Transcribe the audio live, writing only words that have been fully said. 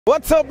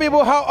What's up,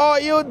 people? How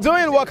are you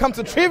doing? Welcome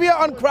to Trivia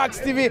on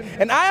KraksTV,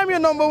 and I am your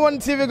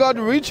 #1 TV god,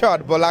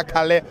 Richard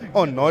Bolakale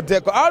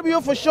Onodeko. I'll be here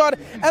for short,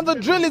 and the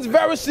drill is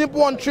very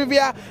simple on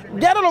trivia.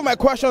 Get all of my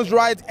questions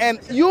right, and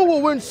you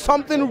will win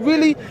something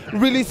really,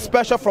 really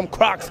special from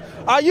Kraks.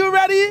 Are you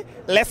ready?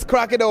 Let's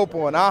crack it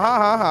open.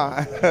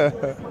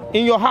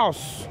 In your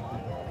house,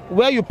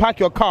 where you park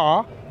your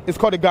car, is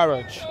called a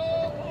garage.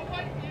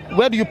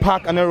 Where do you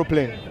park an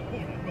aeroplane?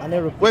 An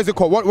aeroplane. Where is it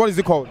called? What is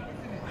it called?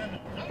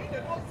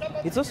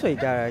 It's also a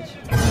garage.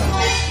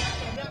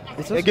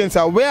 Again,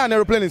 sir, where an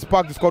aeroplane is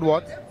parked is called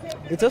what?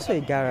 It's also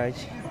a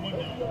garage.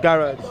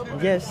 Garage?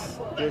 Yes.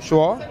 You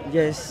sure?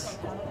 Yes.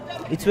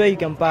 It's where you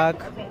can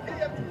park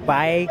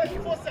bike,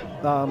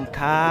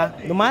 car,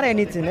 no matter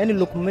anything, any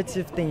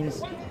locomotive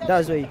things.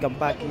 That's where you can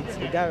park it.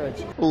 A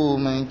garage. Oh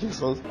man,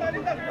 Jesus.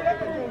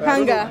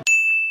 Hangar.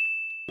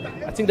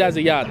 I think that's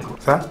a yard.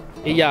 Sir?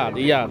 A yard.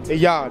 A yard?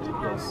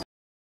 Yes.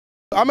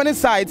 How many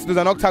sides does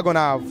an octagon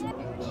have?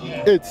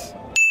 8.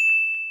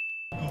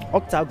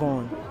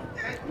 Octagon.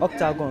 I'm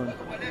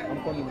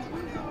coming.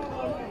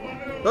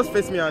 Just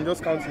face me and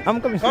just count it.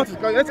 I'm coming.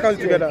 Let's count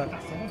it together.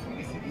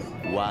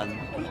 1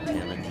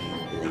 eternity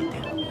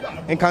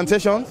later.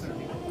 Incantations?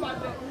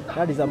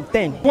 That is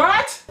 10.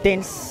 What?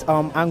 10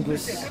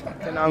 angles.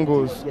 10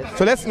 angles. Yes.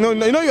 So let's you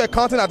know you are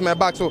counting at my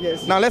back. So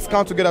yes. Now let's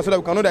count together so that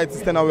we can know that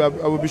it's 10. I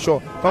will be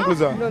sure. Come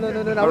closer. No. I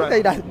will tell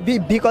you that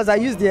because I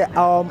used the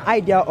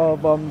idea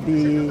of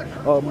the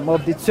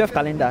 12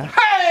 calendar.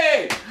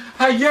 Hey!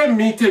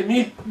 January,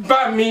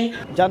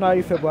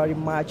 February,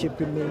 March,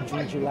 April, May,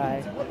 June,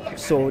 July,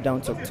 so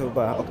down to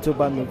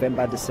October,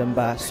 November,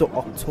 December, so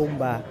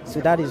October. So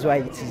that is why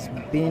it is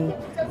being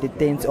the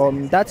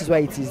 10th. That is why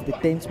it is the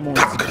 10th month.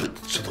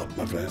 Shut up,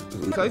 my friend.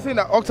 So are you saying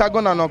that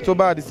Octagon and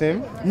October are the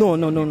same? No.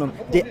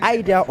 The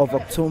idea of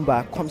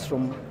October comes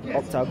from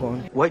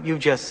Octagon. What you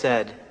just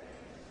said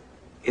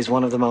is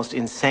one of the most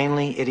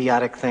insanely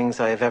idiotic things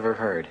I have ever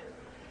heard.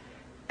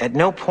 At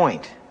no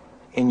point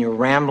in your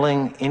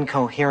rambling,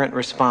 incoherent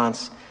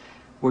response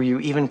were you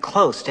even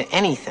close to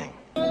anything.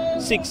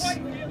 6.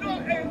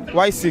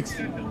 Why 6?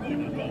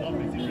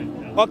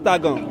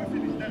 Octagon.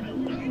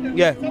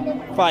 Yeah.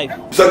 5.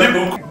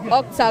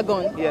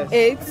 Octagon. Yes.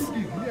 8.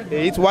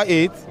 8. Why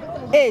 8?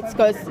 8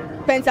 because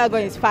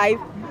pentagon is 5.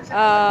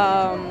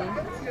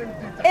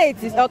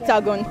 8 is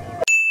octagon.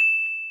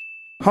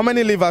 How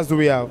many livers do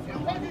we have?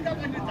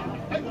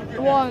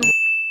 1.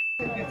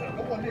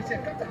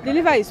 The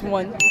liver is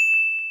 1.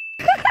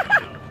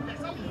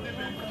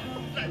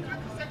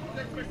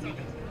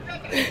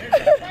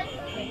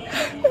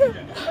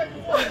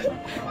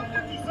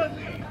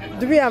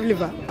 Do we have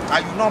liver? Are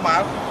you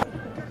normal?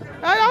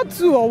 I have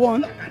 2 or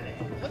 1.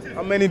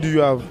 How many do you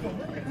have?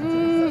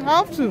 I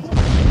have 2.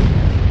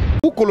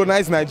 Who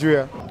colonized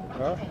Nigeria?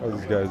 What's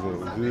this guy's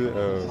name?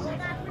 Is it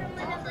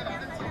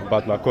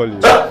about Macaulay?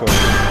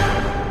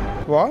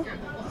 What?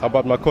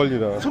 About Macaulay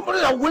now.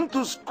 Somebody that went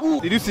to school.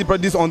 Did you see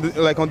this on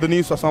the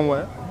news or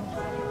somewhere?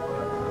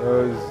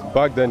 It's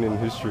back then in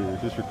history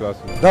class.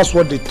 That's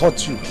what they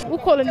taught you. Who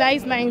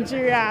colonized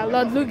Nigeria?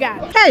 Lord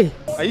Lugard. Hey!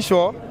 Are you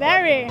sure?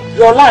 Very.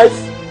 Your life.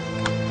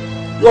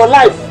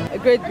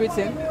 Great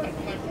Britain.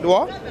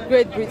 What?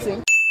 Great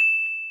Britain.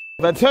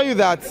 If I tell you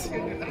that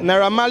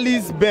Naira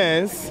Marley's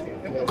Benz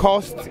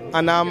cost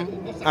an arm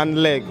and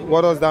leg,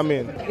 what does that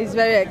mean? It's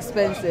very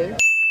expensive.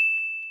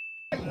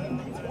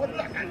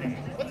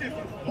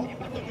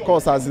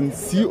 Cost as in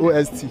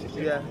COST.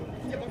 Yeah.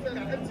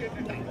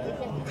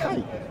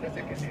 Hi.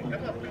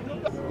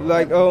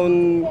 Like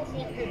the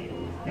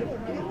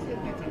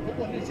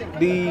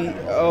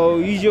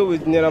issue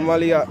with Naira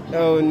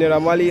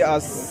Marley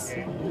has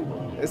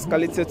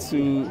escalated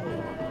to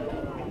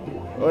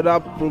other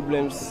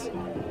problems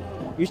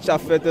which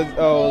affected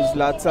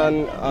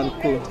Zlatan and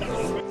co.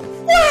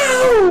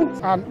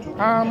 An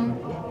arm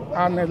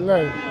and a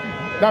leg.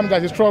 Damn,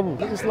 that is trouble.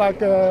 It's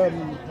like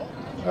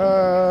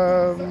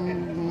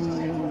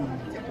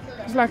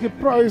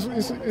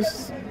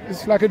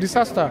it's like a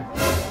disaster.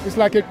 It's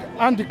like a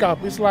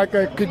handicap. It's like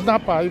a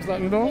kidnapper. It's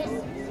like,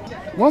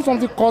 once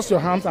something costs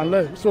your hands and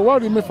legs. So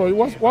what remains for you?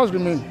 What's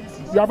remain?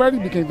 You have already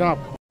been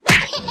kidnapped.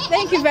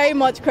 Thank you very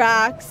much,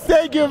 Kraks.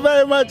 Thank you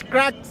very much,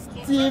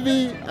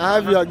 KraksTV. I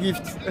have your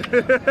gift.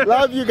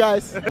 Love you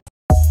guys.